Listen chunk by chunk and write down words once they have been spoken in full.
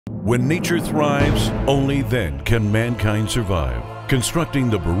When nature thrives, only then can mankind survive. Constructing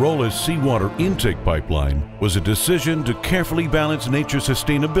the Burullus seawater intake pipeline was a decision to carefully balance nature's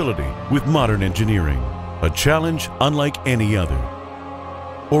sustainability with modern engineering, a challenge unlike any other.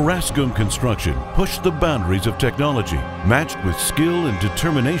 Orascom Construction pushed the boundaries of technology, matched with skill and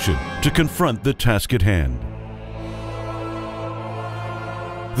determination to confront the task at hand.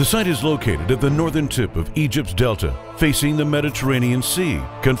 The site is located at the northern tip of Egypt's delta, facing the Mediterranean Sea,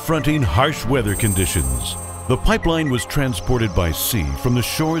 confronting harsh weather conditions. The pipeline was transported by sea from the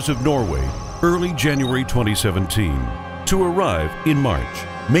shores of Norway early January 2017 to arrive in March,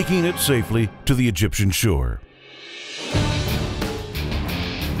 making it safely to the Egyptian shore.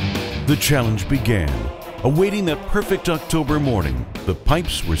 The challenge began. Awaiting that perfect October morning, the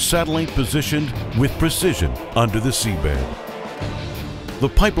pipes were satellite positioned with precision under the seabed. The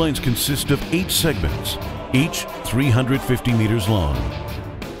pipelines consist of 8 segments, each 350 meters long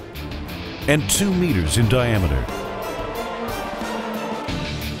and 2 meters in diameter.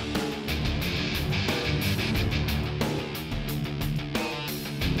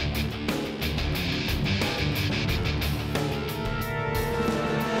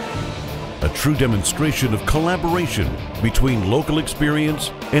 A true demonstration of collaboration between local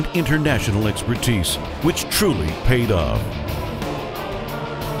experience and international expertise, which truly paid off.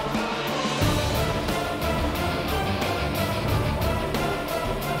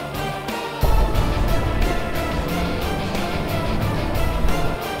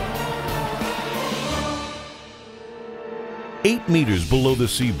 Eight meters below the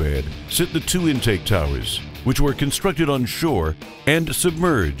seabed sit the 2 intake towers, which were constructed on shore and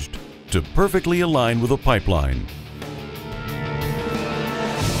submerged to perfectly align with a pipeline.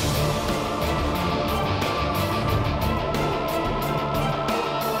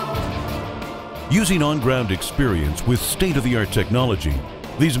 Using on-ground experience with state-of-the-art technology,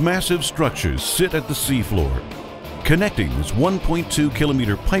 these massive structures sit at the seafloor, connecting this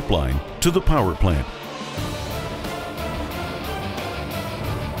 1.2-kilometer pipeline to the power plant.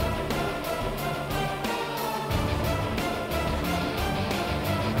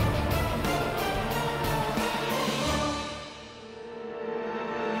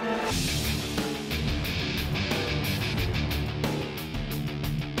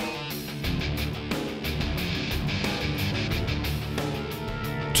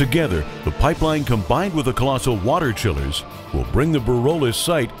 Together, the pipeline combined with the colossal water chillers will bring the Burullus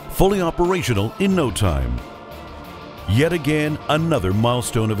site fully operational in no time. Yet again, another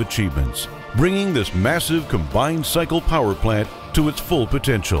milestone of achievements, bringing this massive combined cycle power plant to its full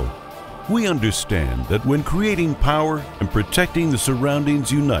potential. We understand that when creating power and protecting the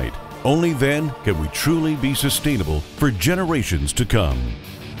surroundings unite, only then can we truly be sustainable for generations to come.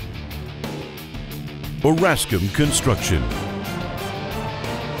 Orascom Construction.